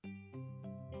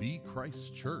Be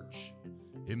Christ's church,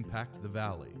 impact the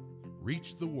valley,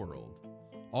 reach the world,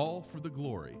 all for the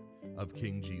glory of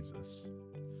King Jesus.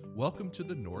 Welcome to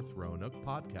the North Roanoke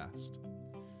Podcast.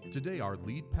 Today our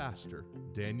lead pastor,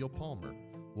 Daniel Palmer,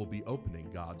 will be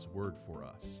opening God's Word for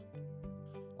us.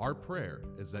 Our prayer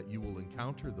is that you will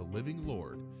encounter the living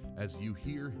Lord as you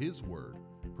hear His Word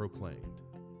proclaimed.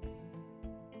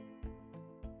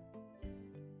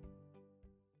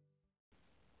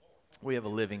 We have a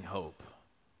living hope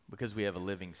because we have a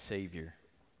living Savior.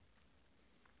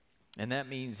 And that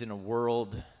means in a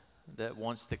world that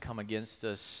wants to come against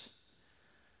us,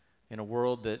 in a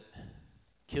world that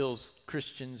kills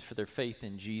Christians for their faith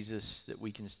in Jesus, that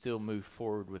we can still move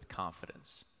forward with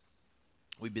confidence.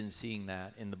 We've been seeing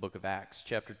that in the book of Acts,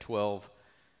 chapter 12,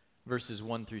 verses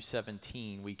 1 through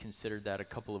 17. We considered that a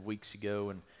couple of weeks ago,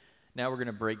 and now we're going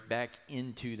to break back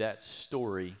into that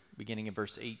story, beginning in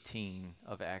verse 18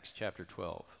 of Acts chapter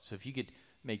 12. So if you could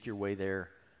make your way there,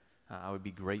 I would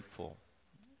be grateful.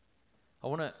 I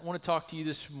want to talk to you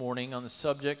this morning on the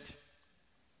subject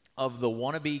of the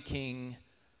wannabe king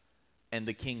and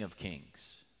the King of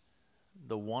Kings.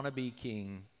 The wannabe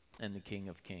king and the King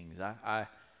of Kings. Has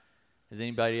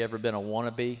anybody ever been a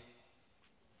wannabe?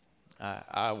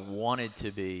 I wanted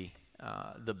to be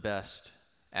the best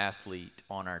athlete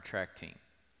on our track team,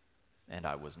 and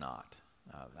I was not.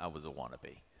 I was a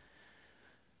wannabe.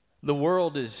 The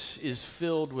world is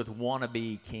filled with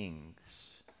wannabe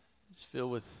kings. It's filled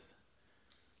with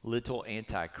little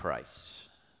antichrists,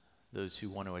 those who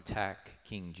want to attack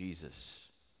King Jesus.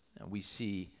 And we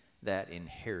see that in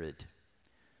Herod.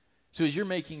 So as you're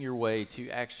making your way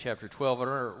to Acts chapter 12,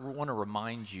 I want to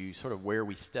remind you sort of where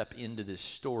we step into this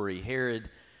story. Herod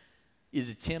is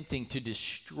attempting to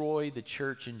destroy the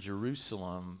church in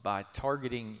Jerusalem by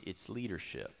targeting its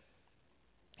leadership.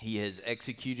 He has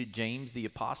executed James the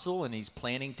apostle, and he's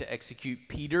planning to execute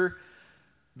Peter,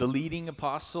 the leading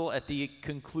apostle, at the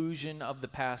conclusion of the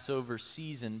Passover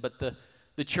season. But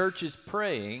the church is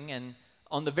praying, and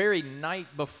on the very night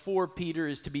before Peter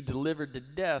is to be delivered to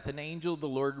death, an angel of the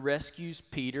Lord rescues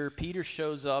Peter. Peter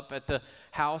shows up at the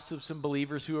house of some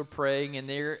believers who are praying, and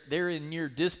they're in near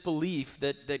disbelief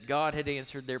that God had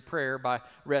answered their prayer by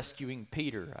rescuing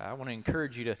Peter. I want to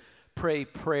encourage you to pray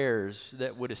prayers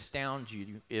that would astound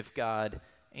you if God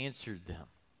answered them.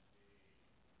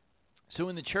 So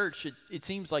in the church, it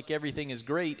seems like everything is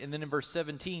great, and then in verse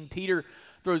 17, Peter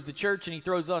throws the church and he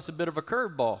throws us a bit of a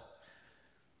curveball.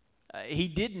 He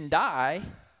didn't die,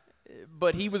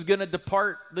 but he was going to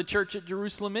depart the church at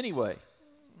Jerusalem anyway.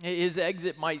 His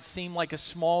exit might seem like a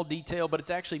small detail, but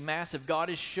it's actually massive. God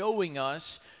is showing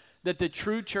us that the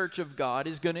true church of God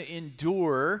is going to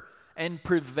endure and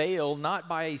prevail not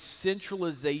by a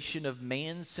centralization of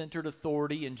man-centered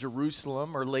authority in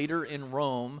Jerusalem or later in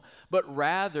Rome, but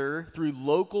rather through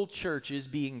local churches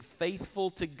being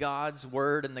faithful to God's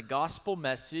word and the gospel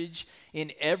message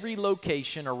in every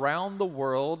location around the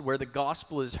world where the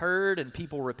gospel is heard and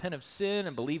people repent of sin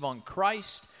and believe on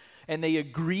Christ, and they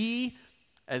agree,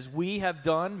 as we have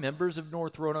done, members of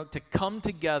North Roanoke, to come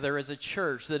together as a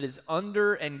church that is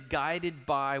under and guided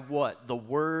by what? The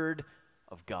Word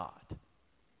of God.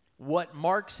 What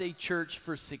marks a church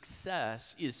for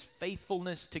success is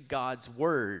faithfulness to God's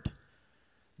Word,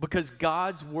 because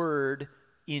God's Word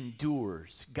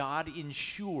endures. God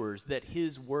ensures that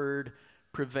His Word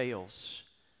prevails.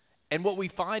 And what we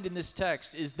find in this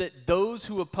text is that those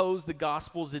who oppose the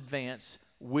gospel's advance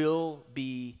will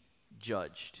be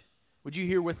judged. Would you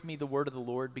hear with me the word of the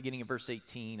Lord, beginning in verse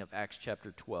 18 of Acts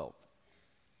chapter 12?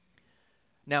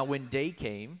 Now when day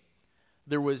came,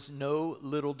 there was no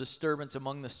little disturbance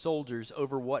among the soldiers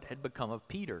over what had become of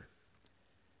Peter.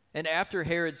 And after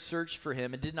Herod searched for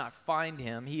him and did not find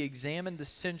him, he examined the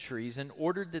sentries and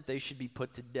ordered that they should be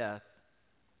put to death.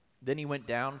 Then he went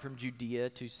down from Judea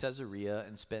to Caesarea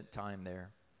and spent time there.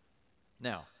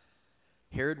 Now,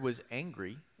 Herod was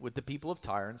angry with the people of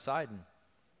Tyre and Sidon,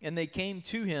 and they came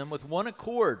to him with one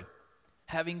accord,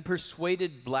 having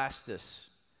persuaded Blastus.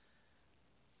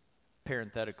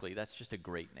 Parenthetically, that's just a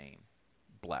great name,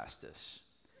 Blastus.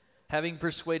 Having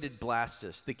persuaded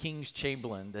Blastus, the king's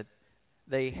chamberlain, that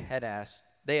they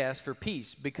asked for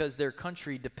peace because their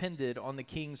country depended on the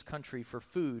king's country for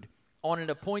food. On an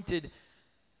appointed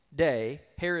day,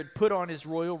 Herod put on his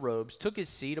royal robes, took his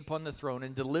seat upon the throne,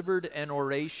 and delivered an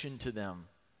oration to them.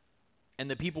 And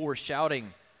the people were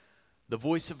shouting, "The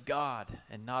voice of God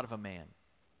and not of a man."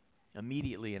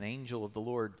 Immediately an angel of the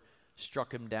Lord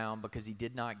struck him down because he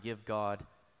did not give God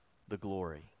the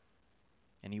glory.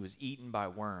 And he was eaten by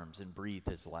worms and breathed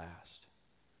his last.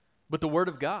 But the word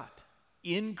of God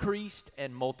increased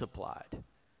and multiplied,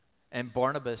 and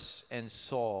Barnabas and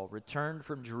Saul returned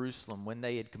from Jerusalem when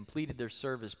they had completed their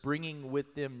service, bringing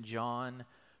with them John,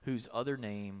 whose other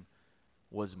name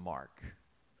was Mark.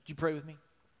 Would you pray with me?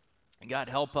 God,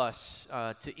 help us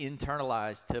to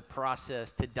internalize, to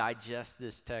process, to digest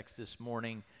this text this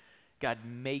morning. God,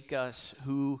 make us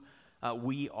who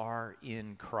we are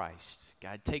in Christ.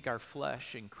 God, take our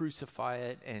flesh and crucify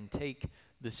it, and take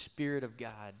the Spirit of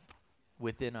God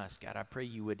within us. God, I pray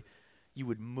you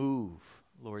would move,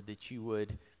 Lord, that you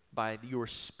would, by your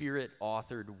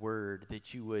Spirit-authored word,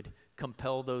 that you would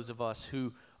compel those of us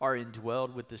who are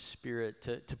indwelled with the Spirit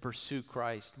to pursue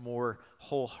Christ more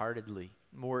wholeheartedly,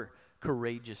 more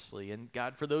courageously. And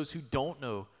God, for those who don't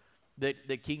know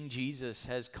that King Jesus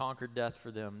has conquered death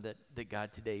for them, that God,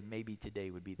 maybe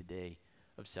today would be the day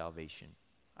of salvation.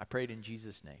 I pray it in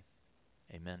Jesus' name.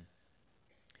 Amen.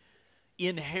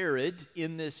 In Herod,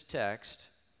 in this text,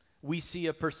 we see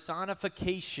a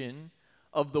personification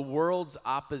of the world's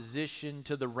opposition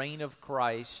to the reign of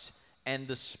Christ and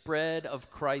the spread of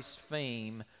Christ's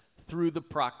fame through the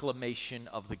proclamation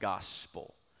of the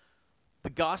gospel. The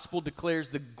gospel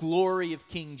declares the glory of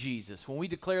King Jesus. When we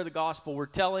declare the gospel, we're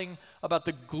telling about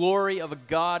the glory of a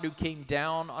God who came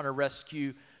down on a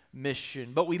rescue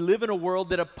mission. But we live in a world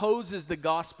that opposes the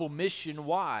gospel mission.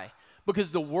 Why?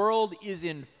 Because the world is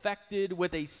infected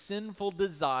with a sinful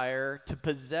desire to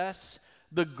possess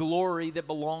the glory that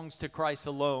belongs to Christ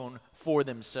alone for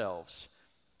themselves.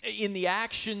 In the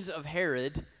actions of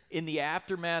Herod, in the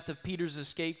aftermath of Peter's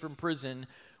escape from prison,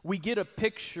 we get a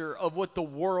picture of what the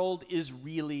world is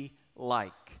really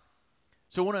like.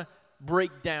 So I want to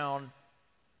break down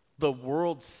the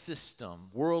world system,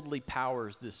 worldly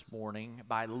powers this morning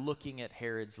by looking at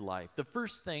Herod's life. The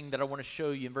first thing that I want to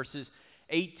show you in verses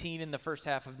 18 and the first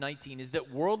half of 19 is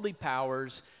that worldly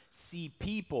powers see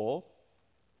people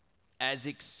as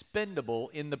expendable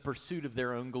in the pursuit of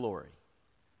their own glory.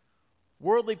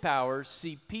 Worldly powers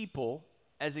see people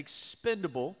as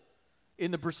expendable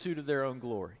in the pursuit of their own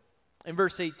glory. In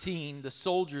verse 18, the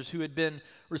soldiers who had been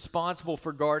responsible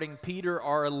for guarding Peter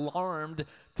are alarmed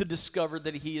to discover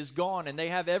that he is gone. And they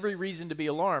have every reason to be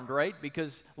alarmed, right?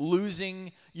 Because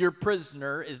losing your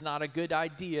prisoner is not a good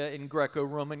idea in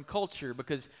Greco-Roman culture,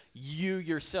 because you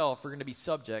yourself are going to be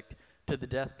subject to the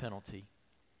death penalty.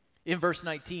 In verse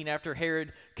 19, after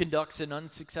Herod conducts an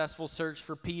unsuccessful search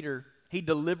for Peter, he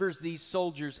delivers these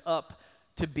soldiers up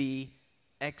to be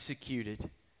executed.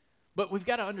 But we've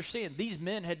got to understand, these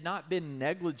men had not been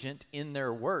negligent in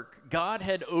their work. God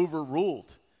had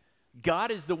overruled.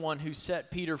 God is the one who set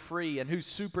Peter free and who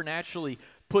supernaturally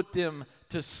put them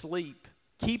to sleep,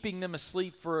 keeping them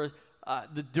asleep for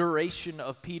the duration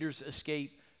of Peter's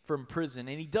escape from prison.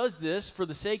 And he does this for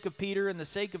the sake of Peter and the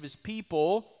sake of his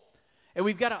people. And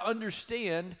we've got to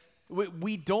understand,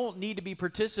 we don't need to be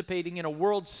participating in a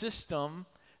world system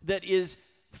that is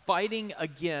fighting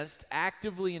against,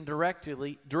 actively and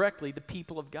directly the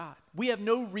people of God. We have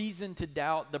no reason to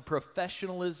doubt the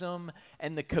professionalism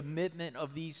and the commitment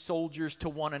of these soldiers to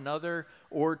one another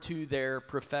or to their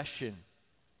profession.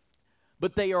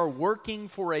 But they are working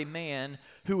for a man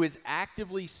who is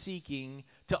actively seeking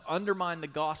to undermine the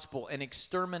gospel and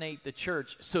exterminate the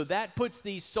church. So that puts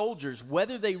these soldiers,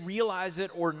 whether they realize it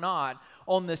or not,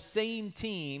 on the same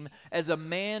team as a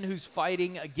man who's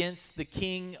fighting against the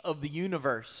king of the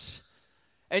universe.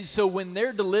 And so when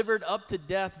they're delivered up to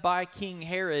death by King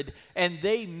Herod and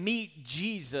they meet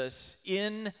Jesus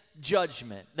in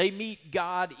judgment, they meet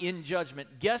God in judgment,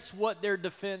 guess what their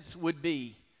defense would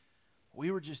be?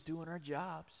 We were just doing our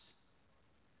jobs.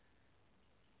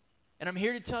 And I'm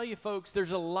here to tell you, folks,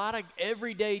 there's a lot of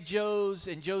everyday Joes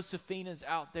and Josephinas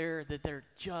out there that they're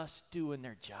just doing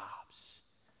their jobs.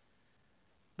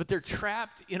 But they're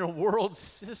trapped in a world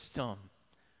system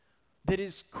that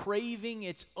is craving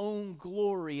its own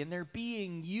glory, and they're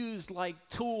being used like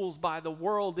tools by the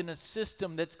world in a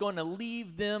system that's going to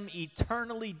leave them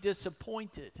eternally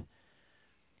disappointed.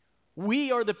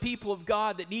 We are the people of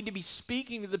God that need to be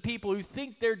speaking to the people who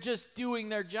think they're just doing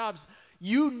their jobs.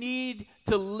 You need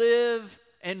to live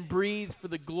and breathe for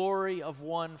the glory of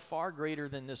one far greater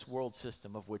than this world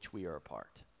system of which we are a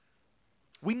part.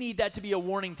 We need that to be a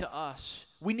warning to us.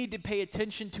 We need to pay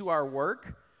attention to our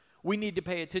work. We need to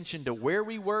pay attention to where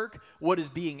we work, what is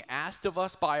being asked of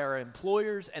us by our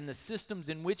employers, and the systems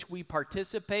in which we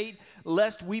participate,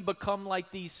 lest we become like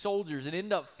these soldiers and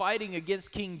end up fighting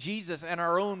against King Jesus and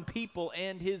our own people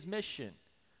and his mission.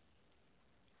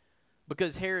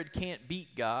 Because Herod can't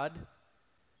beat God,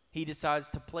 he decides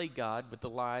to play God with the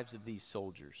lives of these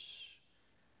soldiers.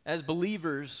 As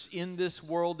believers in this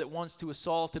world that wants to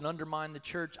assault and undermine the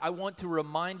church, I want to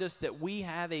remind us that we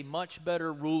have a much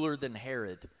better ruler than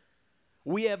Herod.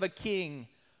 We have a king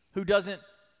who doesn't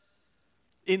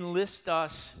enlist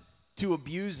us to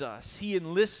abuse us. He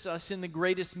enlists us in the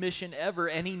greatest mission ever,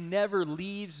 and he never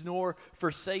leaves nor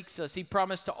forsakes us. He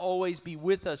promised to always be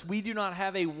with us. We do not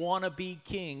have a wannabe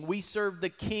king. We serve the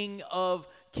King of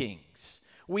Kings.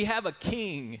 We have a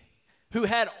king who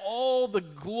had all the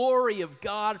glory of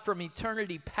God from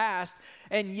eternity past,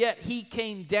 and yet he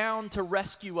came down to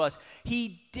rescue us.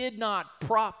 He did not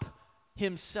prop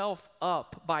himself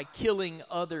up by killing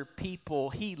other people.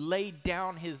 He laid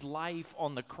down his life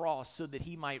on the cross so that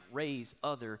he might raise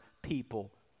other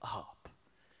people up.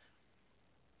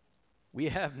 We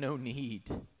have no need,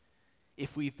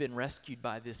 if we've been rescued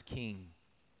by this king,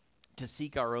 to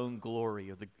seek our own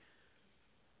glory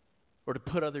or to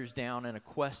put others down in a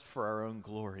quest for our own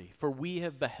glory. For we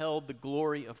have beheld the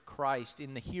glory of Christ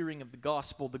in the hearing of the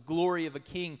gospel, the glory of a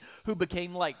king who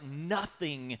became like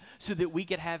nothing so that we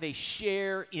could have a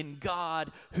share in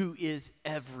God who is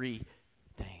everything.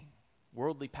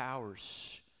 Worldly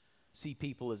powers see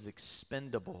people as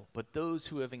expendable, but those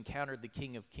who have encountered the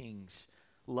King of Kings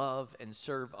love and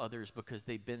serve others because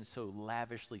they've been so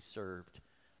lavishly served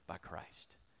by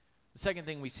Christ. The second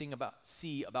thing we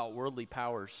see about worldly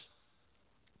powers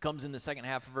comes in the second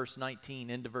half of verse 19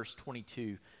 into verse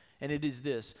 22. And it is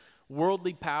this: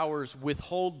 worldly powers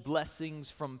withhold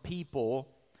blessings from people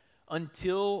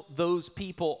until those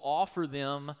people offer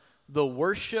them the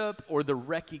worship or the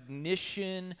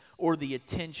recognition or the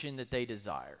attention that they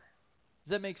desire.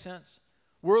 Does that make sense?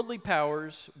 Worldly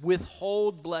powers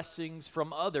withhold blessings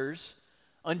from others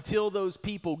until those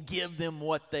people give them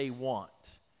what they want.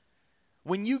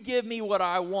 When you give me what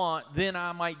I want, then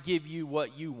I might give you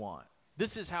what you want.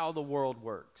 This is how the world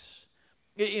works.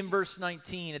 In verse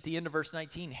 19, at the end of verse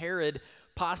 19, Herod,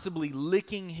 possibly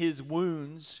licking his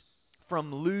wounds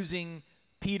from losing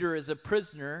Peter as a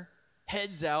prisoner,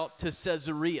 heads out to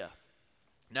Caesarea.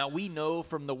 Now we know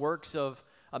from the works of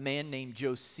a man named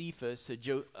Josephus,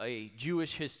 a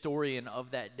Jewish historian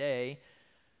of that day,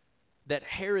 that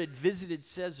Herod visited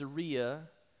Caesarea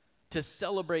to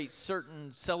celebrate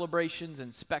certain celebrations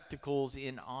and spectacles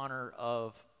in honor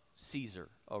of Caesar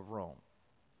of Rome.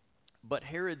 But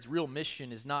Herod's real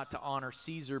mission is not to honor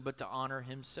Caesar, but to honor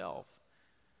himself.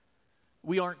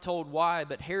 We aren't told why,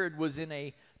 but Herod was in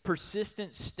a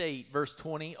persistent state, verse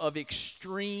 20, of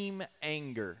extreme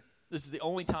anger. This is the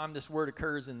only time this word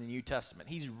occurs in the New Testament.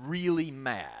 He's really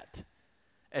mad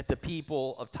at the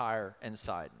people of Tyre and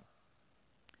Sidon.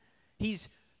 He's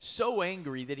so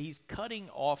angry that he's cutting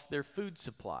off their food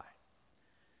supply.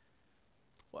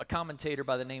 A commentator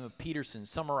by the name of Peterson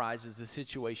summarizes the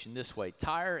situation this way: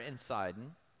 Tyre and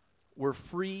Sidon were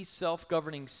free,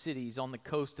 self-governing cities on the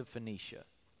coast of Phoenicia.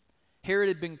 Herod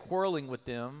had been quarreling with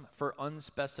them for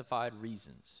unspecified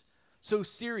reasons. So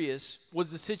serious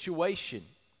was the situation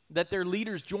that their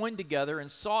leaders joined together and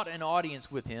sought an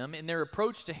audience with him. In their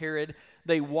approach to Herod,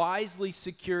 they wisely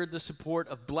secured the support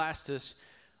of Blastus,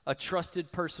 a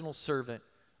trusted personal servant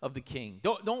of the king.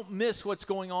 Don't miss what's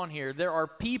going on here. There are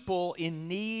people in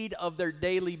need of their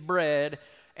daily bread,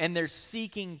 and they're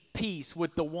seeking peace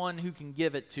with the one who can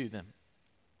give it to them.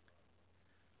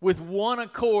 With one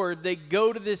accord, they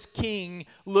go to this king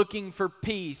looking for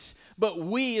peace. But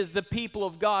we, as the people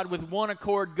of God, with one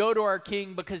accord, go to our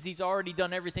king because he's already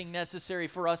done everything necessary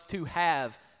for us to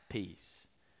have peace.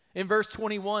 In verse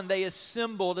 21, they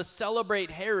assemble to celebrate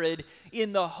Herod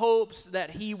in the hopes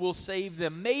that he will save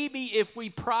them. Maybe if we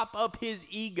prop up his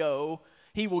ego,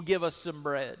 he will give us some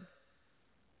bread.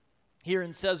 Here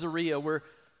in Caesarea, where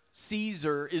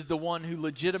Caesar is the one who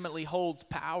legitimately holds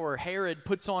power, Herod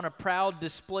puts on a proud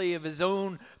display of his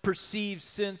own perceived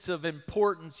sense of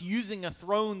importance, using a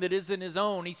throne that isn't his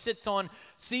own. He sits on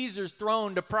Caesar's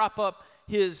throne to prop up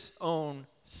his own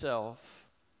self.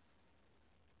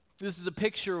 This is a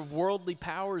picture of worldly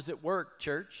powers at work,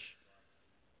 church.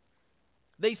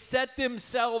 They set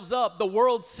themselves up. The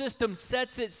world system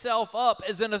sets itself up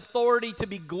as an authority to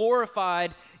be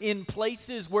glorified in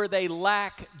places where they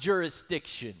lack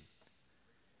jurisdiction.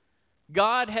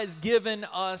 God has given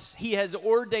us, He has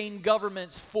ordained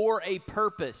governments for a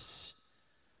purpose.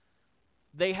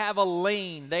 They have a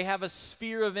lane, they have a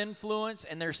sphere of influence,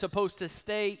 and they're supposed to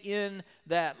stay in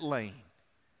that lane.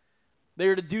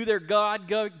 They're to do their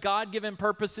God-given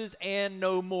purposes and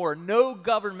no more. No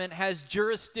government has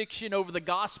jurisdiction over the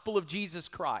gospel of Jesus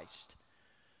Christ.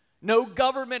 No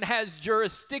government has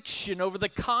jurisdiction over the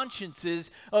consciences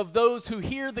of those who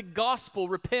hear the gospel,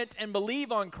 repent, and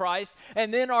believe on Christ,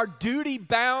 and then are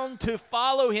duty-bound to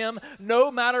follow Him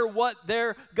no matter what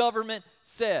their government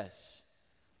says.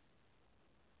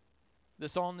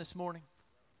 This on this morning?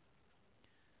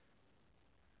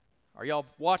 Are y'all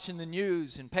watching the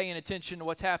news and paying attention to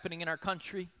what's happening in our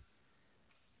country?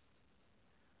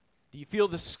 Do you feel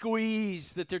the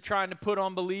squeeze that they're trying to put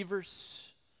on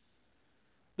believers?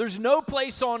 There's no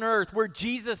place on earth where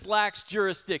Jesus lacks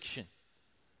jurisdiction.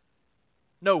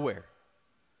 Nowhere.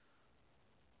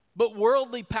 But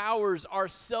worldly powers are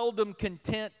seldom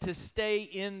content to stay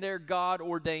in their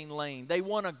God-ordained lane. They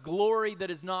want a glory that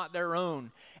is not their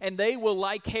own. And they will,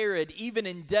 like Herod, even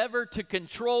endeavor to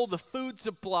control the food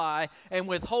supply and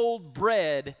withhold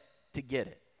bread to get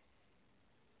it.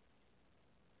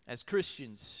 As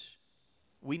Christians,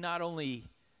 we not only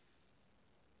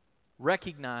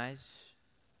recognize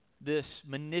this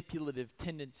manipulative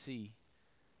tendency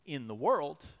in the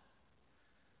world,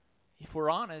 if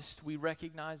we're honest, we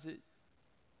recognize it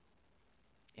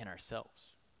in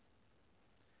ourselves.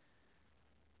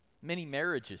 Many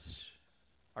marriages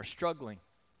are struggling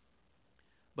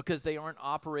because they aren't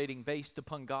operating based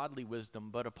upon godly wisdom,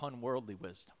 but upon worldly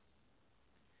wisdom.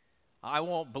 I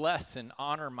won't bless and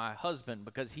honor my husband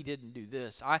because he didn't do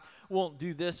this. I won't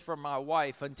do this for my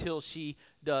wife until she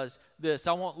does this.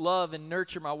 I won't love and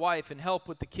nurture my wife and help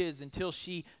with the kids until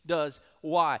she does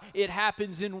Y. It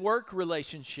happens in work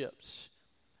relationships.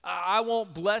 I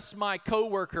won't bless my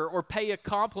coworker or pay a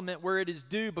compliment where it is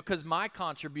due because my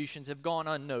contributions have gone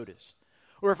unnoticed.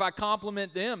 Or if I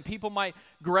compliment them, people might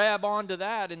grab onto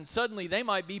that and suddenly they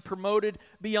might be promoted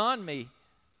beyond me.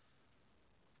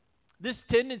 This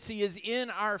tendency is in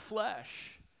our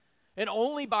flesh. And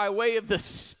only by way of the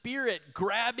Spirit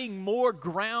grabbing more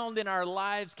ground in our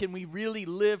lives can we really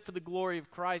live for the glory of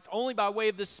Christ. Only by way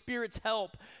of the Spirit's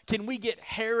help can we get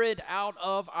Herod out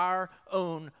of our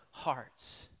own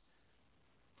hearts.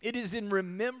 It is in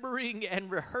remembering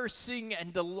and rehearsing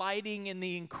and delighting in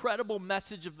the incredible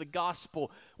message of the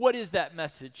gospel. What is that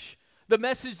message? The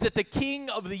message that the King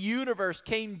of the universe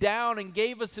came down and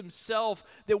gave us himself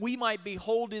that we might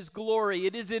behold his glory.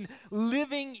 It is in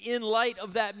living in light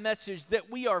of that message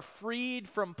that we are freed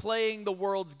from playing the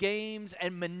world's games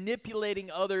and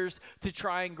manipulating others to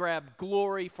try and grab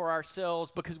glory for ourselves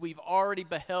because we've already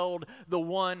beheld the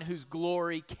one whose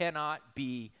glory cannot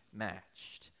be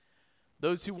matched.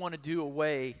 Those who want to do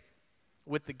away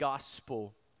with the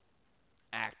gospel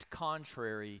act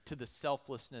contrary to the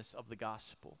selflessness of the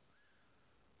gospel.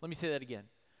 Let me say that again.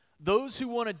 Those who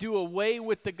want to do away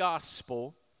with the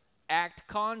gospel act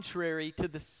contrary to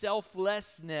the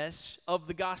selflessness of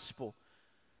the gospel.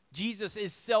 Jesus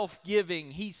is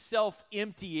self-giving. He's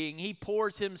self-emptying. He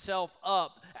pours himself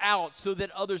out so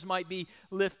that others might be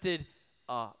lifted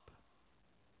up.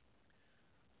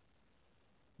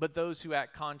 But those who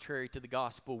act contrary to the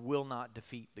gospel will not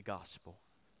defeat the gospel.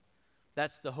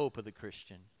 That's the hope of the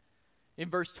Christian.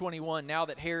 In verse 21, now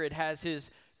that Herod has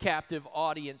his captive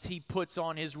audience, he puts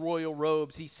on his royal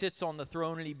robes, he sits on the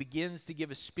throne, and he begins to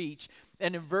give a speech.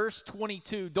 And in verse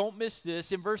 22, don't miss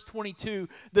this, in verse 22,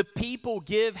 the people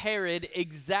give Herod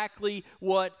exactly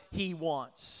what he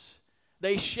wants.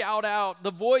 They shout out,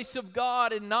 the voice of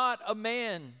God and not a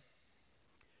man.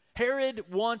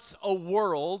 Herod wants a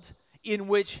world in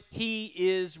which he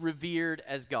is revered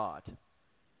as God.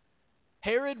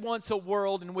 Herod wants a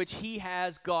world in which he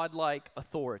has godlike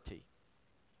authority.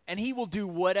 And he will do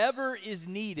whatever is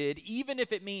needed, even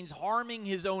if it means harming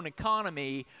his own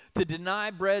economy, to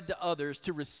deny bread to others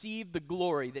to receive the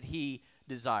glory that he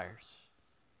desires.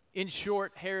 In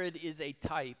short, Herod is a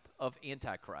type of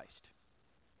Antichrist.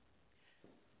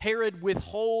 Herod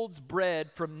withholds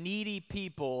bread from needy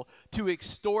people to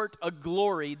extort a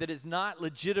glory that is not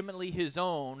legitimately his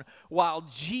own, while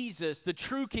Jesus, the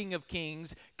true King of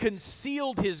Kings,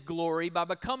 concealed his glory by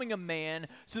becoming a man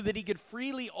so that he could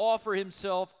freely offer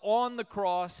himself on the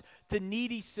cross to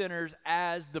needy sinners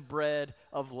as the bread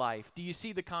of life. Do you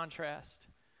see the contrast?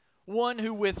 One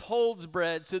who withholds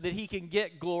bread so that he can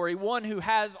get glory, one who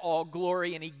has all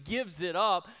glory and he gives it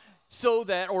up so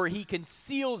that, or he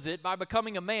conceals it by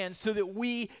becoming a man so that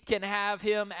we can have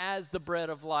him as the bread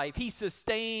of life. He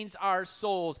sustains our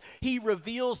souls. He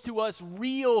reveals to us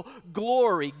real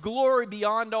glory, glory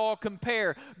beyond all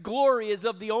compare. Glory is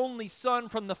of the only Son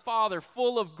from the Father,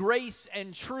 full of grace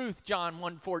and truth, John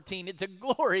 1:14. It's a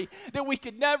glory that we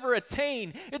could never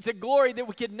attain. It's a glory that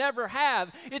we could never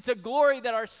have. It's a glory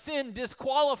that our sin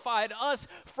disqualified us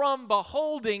from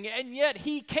beholding, and yet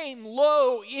he came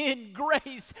low in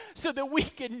grace so that we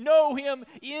can know him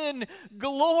in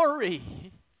glory.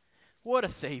 What a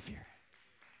Savior.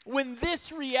 When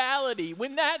this reality,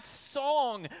 when that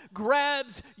song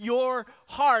grabs your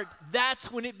heart,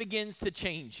 that's when it begins to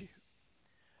change you.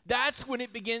 That's when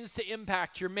it begins to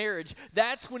impact your marriage.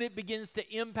 That's when it begins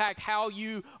to impact how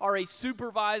you are a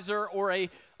supervisor or a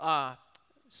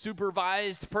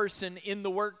unsupervised person in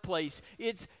the workplace.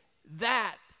 It's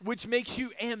that which makes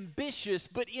you ambitious,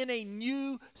 but in a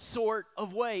new sort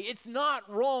of way. It's not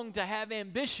wrong to have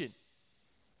ambition.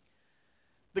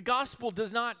 The gospel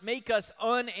does not make us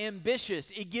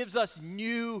unambitious. It gives us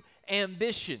new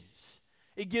ambitions.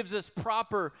 It gives us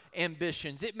proper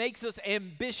ambitions. It makes us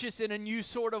ambitious in a new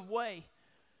sort of way.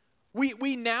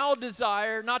 We now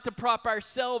desire not to prop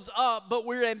ourselves up, but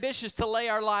we're ambitious to lay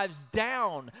our lives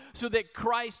down so that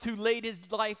Christ, who laid his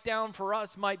life down for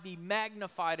us, might be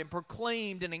magnified and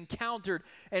proclaimed and encountered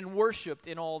and worshiped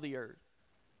in all the earth.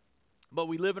 But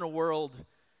we live in a world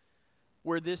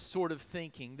where this sort of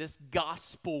thinking, this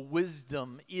gospel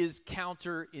wisdom, is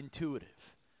counterintuitive.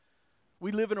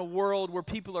 We live in a world where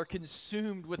people are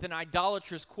consumed with an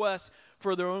idolatrous quest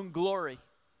for their own glory.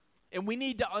 And we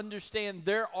need to understand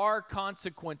there are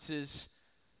consequences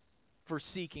for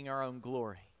seeking our own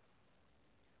glory.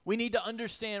 We need to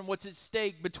understand what's at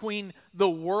stake between the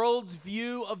world's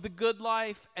view of the good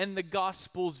life and the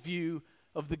gospel's view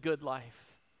of the good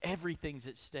life. Everything's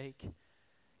at stake.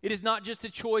 It is not just a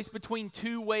choice between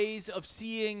two ways of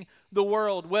seeing the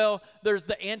world. Well, there's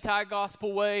the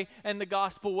anti-gospel way and the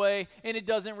gospel way, and it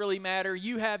doesn't really matter.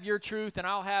 You have your truth and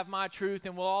I'll have my truth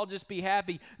and we'll all just be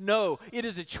happy. No, it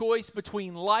is a choice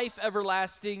between life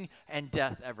everlasting and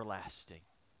death everlasting.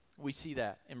 We see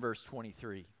that in verse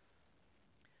 23.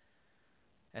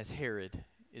 As Herod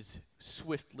is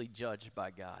swiftly judged by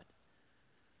God.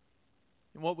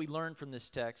 And what we learn from this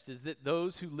text is that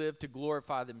those who live to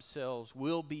glorify themselves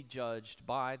will be judged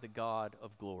by the God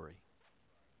of glory.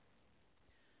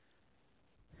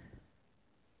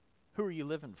 Who are you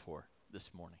living for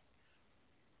this morning?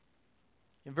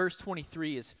 In verse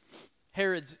 23, as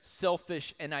Herod's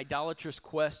selfish and idolatrous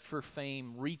quest for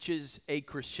fame reaches a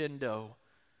crescendo,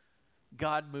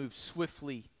 God moves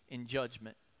swiftly in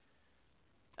judgment.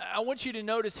 I want you to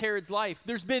notice Herod's life.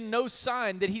 There's been no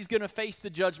sign that he's going to face the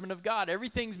judgment of God.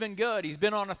 Everything's been good. He's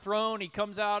been on a throne. He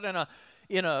comes out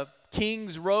in a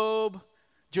king's robe.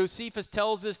 Josephus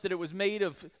tells us that it was made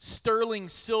of sterling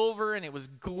silver and it was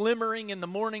glimmering in the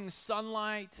morning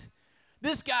sunlight.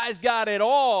 This guy's got it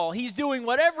all. He's doing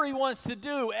whatever he wants to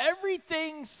do.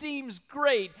 Everything seems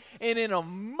great. And in a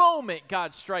moment,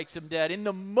 God strikes him dead. In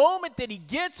the moment that he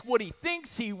gets what he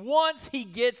thinks he wants, he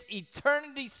gets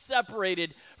eternity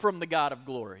separated from the God of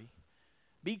glory.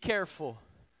 Be careful.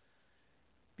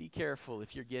 Be careful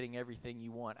if you're getting everything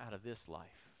you want out of this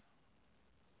life.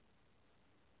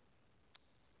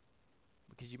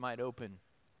 Because you might open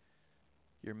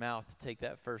your mouth to take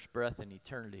that first breath in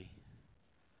eternity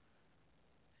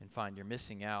and find you're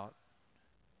missing out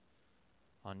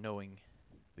on knowing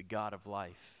the God of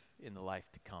life in the life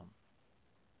to come.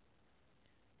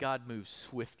 God moves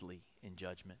swiftly in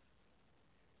judgment.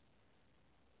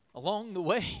 Along the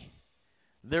way,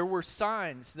 there were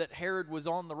signs that Herod was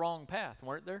on the wrong path,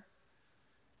 weren't there?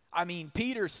 I mean,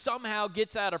 Peter somehow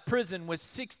gets out of prison with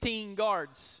 16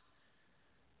 guards.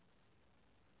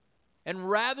 And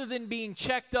rather than being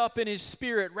checked up in his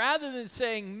spirit, rather than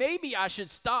saying, maybe I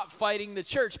should stop fighting the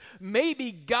church,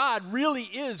 maybe God really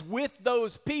is with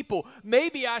those people,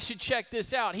 maybe I should check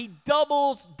this out, he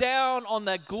doubles down on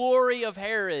the glory of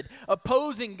Herod,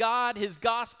 opposing God, his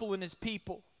gospel, and his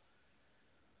people.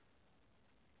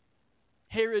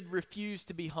 Herod refused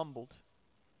to be humbled.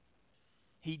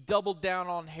 He doubled down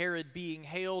on Herod being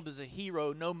hailed as a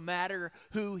hero no matter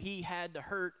who he had to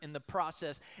hurt in the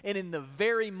process. And in the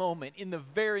very moment,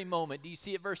 do you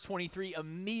see it, verse 23?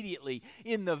 Immediately,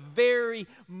 in the very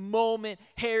moment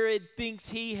Herod thinks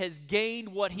he has gained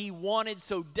what he wanted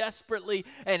so desperately,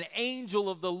 an angel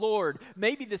of the Lord,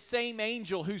 maybe the same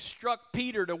angel who struck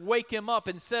Peter to wake him up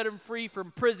and set him free from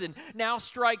prison, now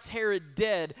strikes Herod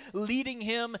dead, leading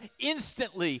him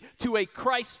instantly to a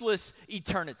Christless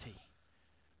eternity.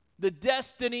 The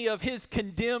destiny of his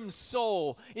condemned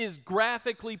soul is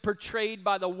graphically portrayed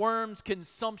by the worm's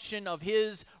consumption of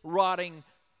his rotting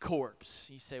corpse.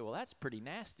 You say, well, that's pretty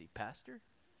nasty, Pastor.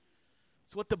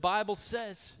 It's what the Bible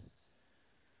says.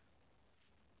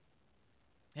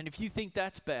 And if you think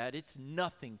that's bad, it's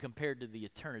nothing compared to the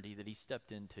eternity that he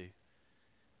stepped into.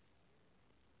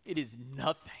 It is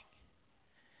nothing.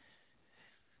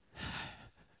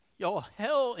 Y'all,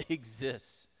 hell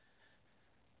exists.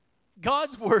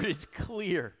 God's word is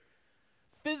clear.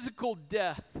 Physical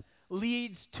death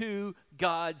leads to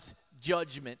God's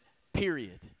judgment,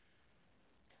 period.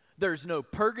 There's no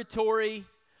purgatory.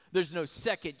 There's no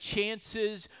second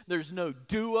chances. There's no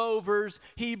do-overs.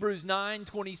 Hebrews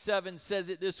 9:27 says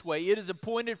it this way: it is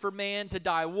appointed for man to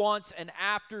die once, and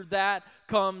after that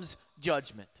comes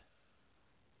judgment.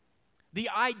 The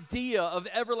idea of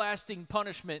everlasting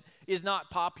punishment is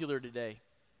not popular today.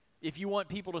 If you want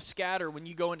people to scatter when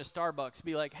you go into Starbucks,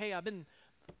 be like, hey, I've been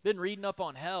reading up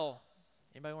on hell.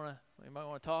 Anybody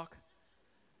want to talk?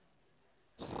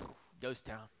 Ghost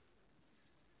town.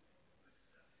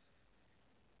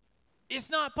 It's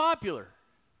not popular.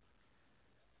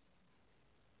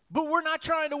 But we're not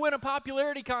trying to win a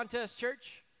popularity contest,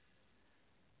 church.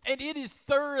 And it is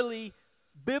thoroughly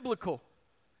biblical.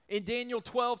 In Daniel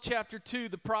 12, chapter 2,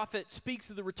 the prophet speaks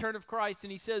of the return of Christ,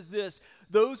 and he says this,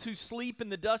 those who sleep in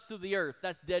the dust of the earth,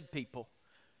 that's dead people,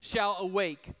 shall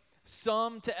awake,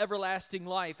 some to everlasting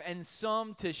life, and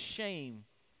some to shame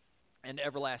and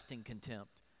everlasting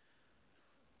contempt.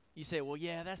 You say, well,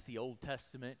 yeah, that's the Old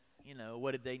Testament. You know,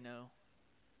 what did they know?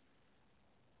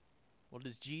 Well,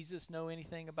 does Jesus know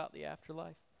anything about the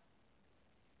afterlife?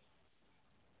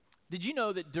 Did you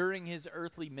know that during his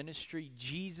earthly ministry,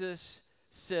 Jesus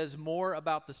says more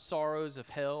about the sorrows of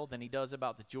hell than he does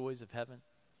about the joys of heaven?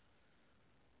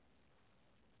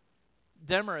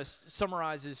 Demarest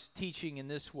summarizes teaching in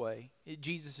this way.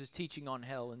 Jesus is teaching on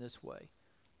hell in this way.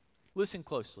 Listen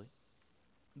closely.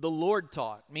 The Lord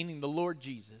taught, meaning the Lord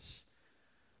Jesus,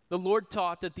 the Lord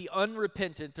taught that the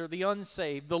unrepentant or the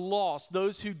unsaved, the lost,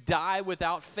 those who die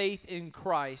without faith in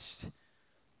Christ,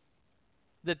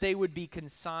 that they would be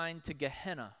consigned to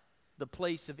Gehenna, the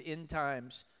place of end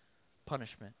times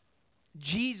punishment.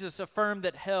 Jesus affirmed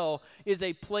that hell is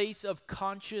a place of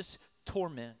conscious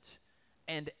torment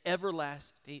and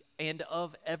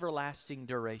of everlasting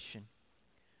duration.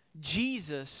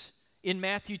 Jesus in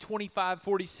Matthew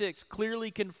 25:46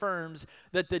 clearly confirms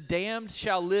that the damned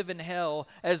shall live in hell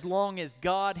as long as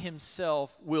God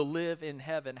himself will live in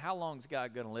heaven. How long is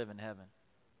God going to live in heaven?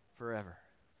 Forever.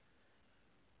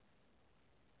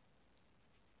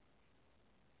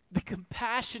 The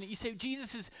compassion, you say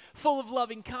Jesus is full of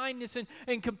loving kindness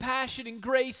and compassion and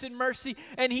grace and mercy,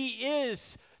 and he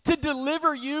is to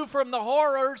deliver you from the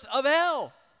horrors of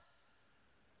hell.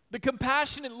 The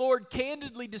compassionate Lord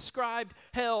candidly described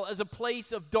hell as a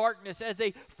place of darkness, as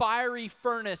a fiery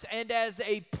furnace, and as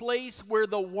a place where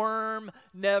the worm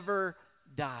never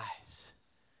dies.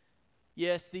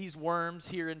 Yes, these worms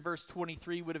here in verse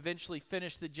 23 would eventually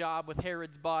finish the job with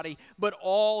Herod's body, but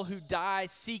all who die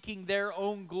seeking their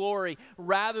own glory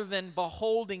rather than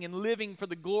beholding and living for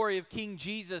the glory of King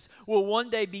Jesus will one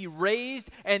day be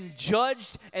raised and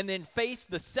judged and then face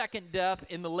the second death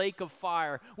in the lake of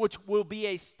fire, which will be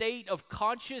a state of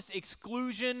conscious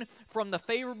exclusion from the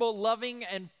favorable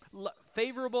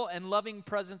and loving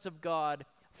presence of God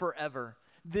forever.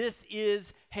 This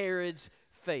is Herod's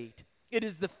fate. It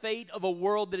is the fate of a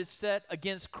world that is set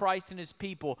against Christ and his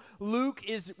people. Luke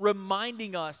is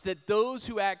reminding us that those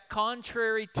who act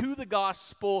contrary to the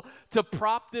gospel to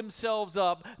prop themselves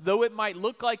up, though it might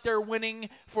look like they're winning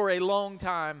for a long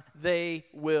time, they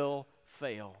will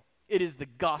fail. It is the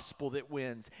gospel that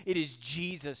wins. It is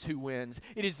Jesus who wins.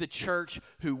 It is the church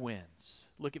who wins.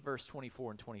 Look at verse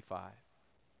 24 and 25.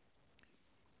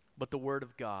 But the word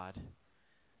of God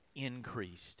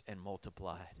increased and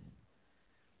multiplied.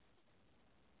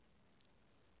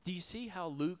 Do you see how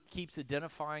Luke keeps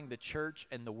identifying the church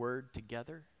and the word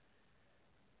together?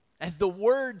 As the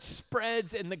word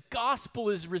spreads and the gospel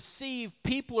is received,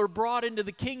 people are brought into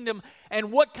the kingdom.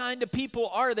 And what kind of people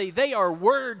are they? They are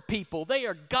word people. They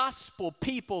are gospel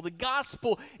people. The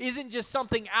gospel isn't just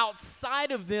something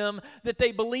outside of them that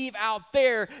they believe out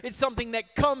there. It's something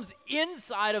that comes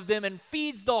inside of them and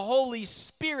feeds the Holy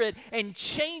Spirit and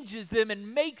changes them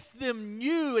and makes them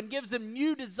new and gives them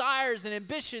new desires and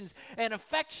ambitions and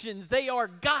affections. They are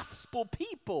gospel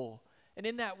people. And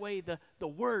in that way, the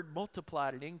word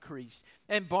multiplied and increased.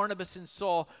 And Barnabas and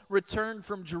Saul returned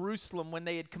from Jerusalem when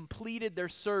they had completed their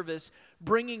service,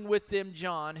 bringing with them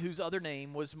John, whose other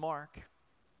name was Mark.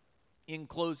 In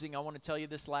closing, I want to tell you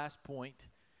this last point.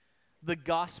 The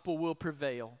gospel will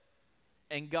prevail,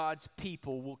 and God's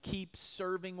people will keep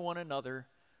serving one another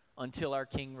until our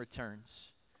King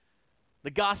returns.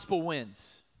 The gospel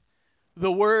wins.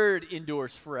 The word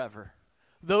endures forever.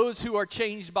 Those who are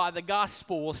changed by the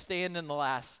gospel will stand in the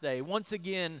last day. Once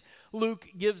again, Luke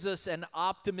gives us an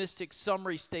optimistic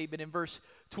summary statement in verse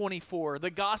 24. The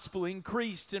gospel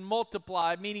increased and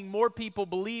multiplied, meaning more people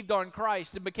believed on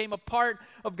Christ and became a part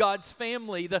of God's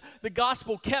family. The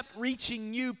gospel kept reaching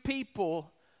new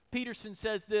people. Peterson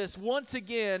says this, once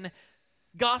again,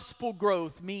 gospel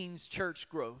growth means church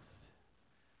growth.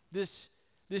 This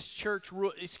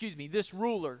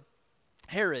ruler,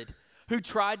 Herod, who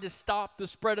tried to stop the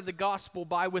spread of the gospel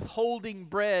by withholding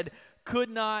bread, could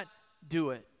not do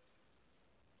it.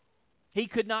 He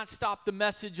could not stop the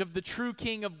message of the true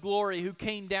King of glory who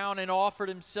came down and offered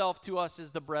himself to us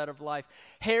as the bread of life.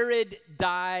 Herod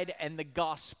died and the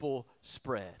gospel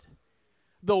spread.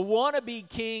 The wannabe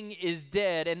king is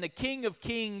dead, and the King of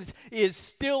Kings is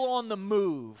still on the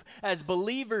move as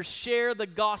believers share the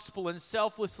gospel and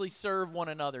selflessly serve one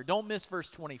another. Don't miss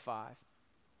verse 25.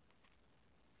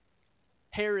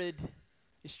 Herod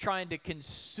is trying to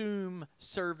consume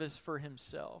service for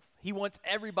himself. He wants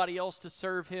everybody else to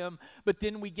serve him, but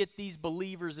then we get these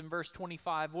believers in verse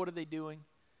 25. What are they doing?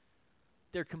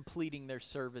 They're completing their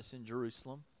service in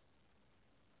Jerusalem.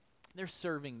 They're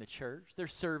serving the church. They're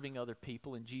serving other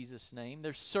people in Jesus' name.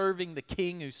 They're serving the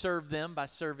king who served them by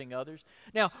serving others.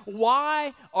 Now,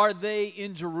 why are they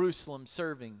in Jerusalem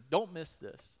serving? Don't miss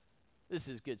this. This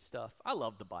is good stuff. I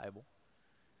love the Bible.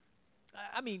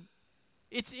 I mean,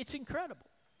 it's incredible.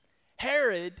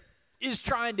 Herod is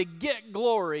trying to get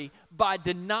glory by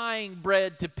denying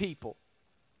bread to people.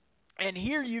 And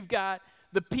here you've got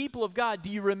the people of God. Do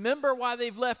you remember why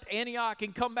they've left Antioch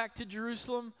and come back to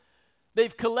Jerusalem?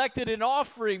 They've collected an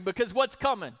offering because what's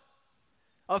coming?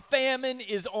 A famine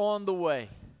is on the way.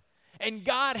 And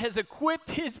God has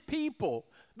equipped his people,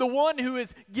 the one who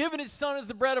has given his son as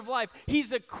the bread of life.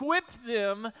 He's equipped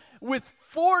them with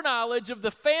foreknowledge of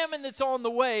the famine that's on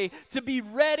the way to be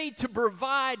ready to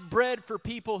provide bread for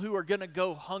people who are going to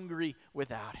go hungry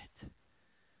without it.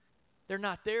 They're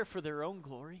not there for their own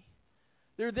glory.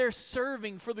 They're there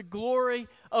serving for the glory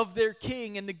of their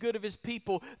king and the good of his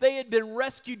people. They had been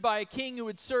rescued by a king who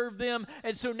would serve them,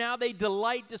 and so now they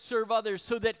delight to serve others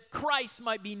so that Christ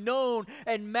might be known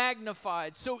and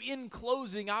magnified. So in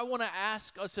closing, I want to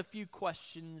ask us a few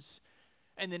questions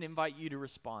and then invite you to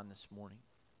respond this morning.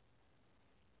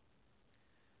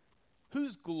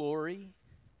 Whose glory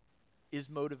is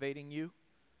motivating you?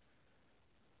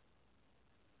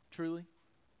 Truly?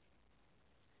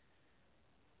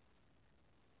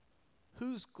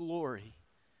 Whose glory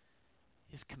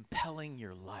is compelling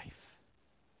your life?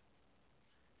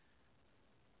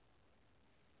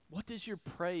 What does your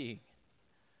praying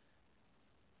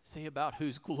say about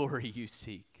whose glory you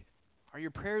seek? Are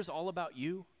your prayers all about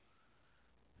you?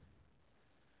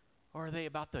 Or are they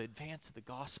about the advance of the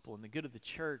gospel and the good of the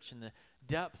church and the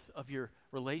depth of your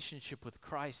relationship with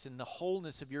Christ and the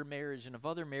wholeness of your marriage and of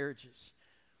other marriages?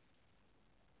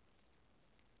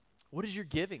 What is your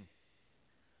giving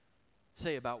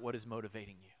say about what is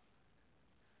motivating you?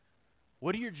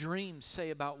 What do your dreams say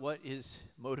about what is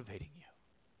motivating you?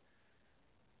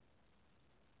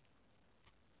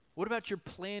 What about your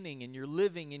planning and your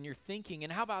living and your thinking?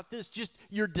 And how about this, just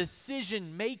your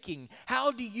decision making?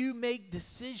 How do you make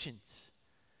decisions?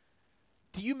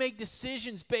 Do you make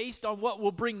decisions based on what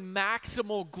will bring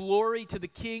maximal glory to the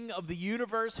King of the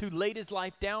universe who laid his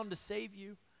life down to save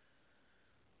you?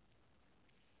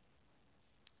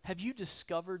 Have you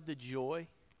discovered the joy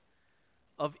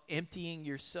of emptying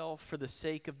yourself for the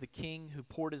sake of the King who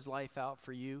poured his life out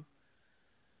for you?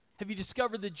 Have you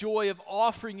discovered the joy of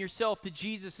offering yourself to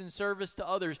Jesus in service to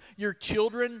others? Your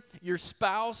children, your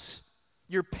spouse,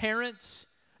 your parents,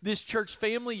 this church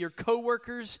family, your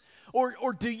coworkers?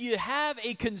 Or do you have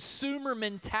a consumer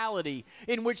mentality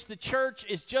in which the church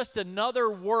is just another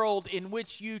world in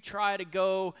which you try to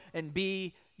go and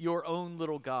be your own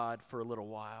little God for a little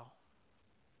while?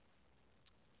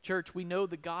 Church, we know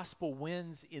the gospel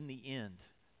wins in the end.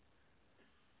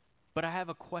 But I have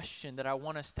a question that I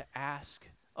want us to ask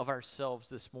of ourselves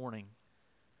this morning.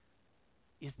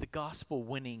 Is the gospel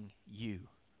winning you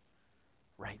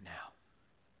right now?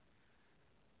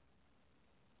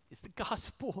 Is the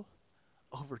gospel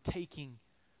overtaking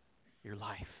your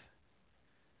life?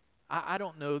 I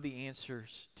don't know the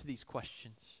answers to these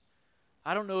questions.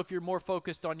 I don't know if you're more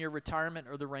focused on your retirement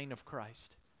or the reign of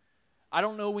Christ. I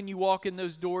don't know when you walk in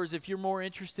those doors if you're more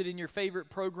interested in your favorite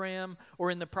program or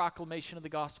in the proclamation of the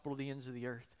gospel to the ends of the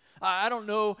earth. I don't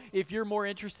know if you're more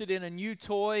interested in a new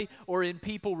toy or in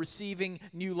people receiving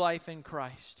new life in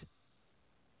Christ.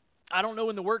 I don't know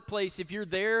in the workplace if you're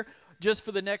there just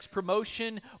for the next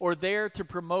promotion or there to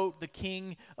promote the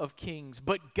King of Kings.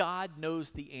 But God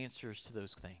knows the answers to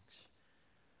those things.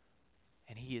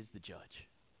 And he is the judge.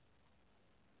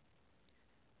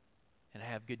 And I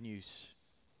have good news.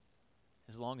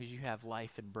 As long as you have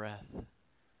life and breath,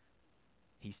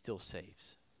 he still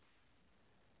saves.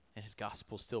 And his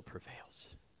gospel still prevails.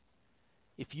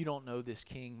 If you don't know this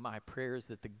King, my prayer is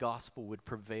that the gospel would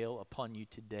prevail upon you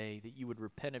today, that you would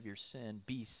repent of your sin,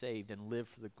 be saved, and live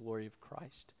for the glory of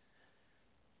Christ.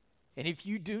 And if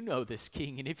you do know this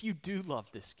King, and if you do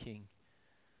love this King,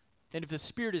 and if the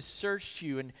Spirit has searched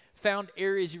you and found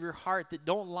areas of your heart that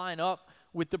don't line up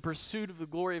with the pursuit of the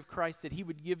glory of Christ, that he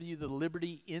would give you the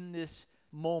liberty in this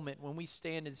moment when we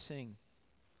stand and sing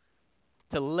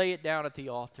to lay it down at the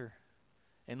altar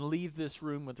and leave this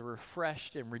room with a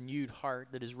refreshed and renewed heart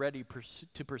that is ready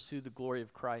to pursue the glory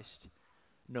of Christ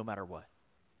no matter what.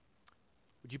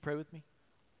 Would you pray with me?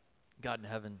 God in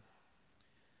heaven,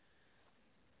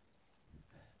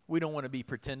 we don't want to be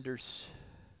pretenders.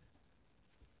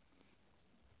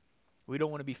 We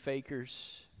don't want to be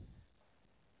fakers.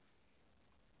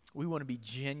 We want to be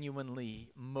genuinely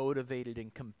motivated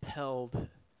and compelled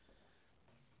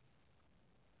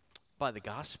by the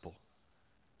gospel,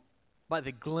 by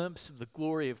the glimpse of the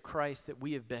glory of Christ that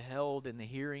we have beheld in the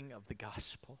hearing of the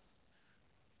gospel.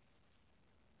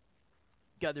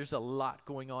 God, there's a lot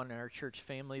going on in our church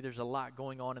family. There's a lot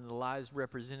going on in the lives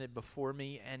represented before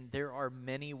me, and there are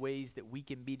many ways that we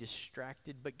can be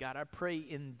distracted. But God, I pray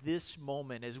in this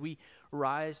moment, as we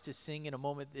rise to sing in a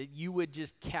moment, that you would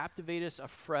just captivate us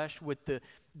afresh with the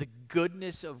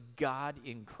goodness of God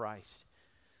in Christ.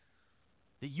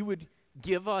 That you would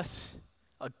give us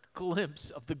a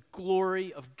glimpse of the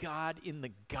glory of God in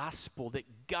the gospel. That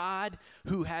God,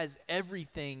 who has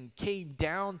everything, came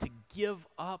down to give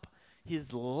up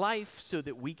his life so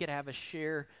that we could have a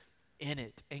share in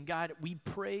it. And God, we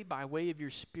pray by way of your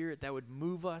Spirit that would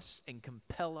move us and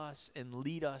compel us and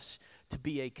lead us to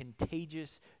be a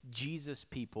contagious Jesus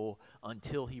people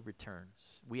until he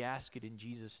returns. We ask it in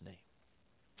Jesus' name.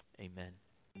 Amen.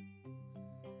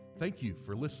 Thank you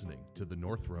for listening to the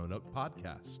North Roanoke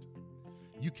Podcast.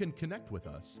 You can connect with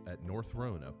us at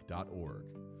northroanoke.org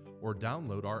or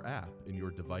download our app in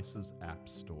your device's app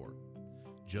store.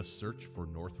 Just search for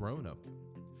North Roanoke.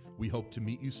 We hope to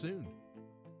meet you soon.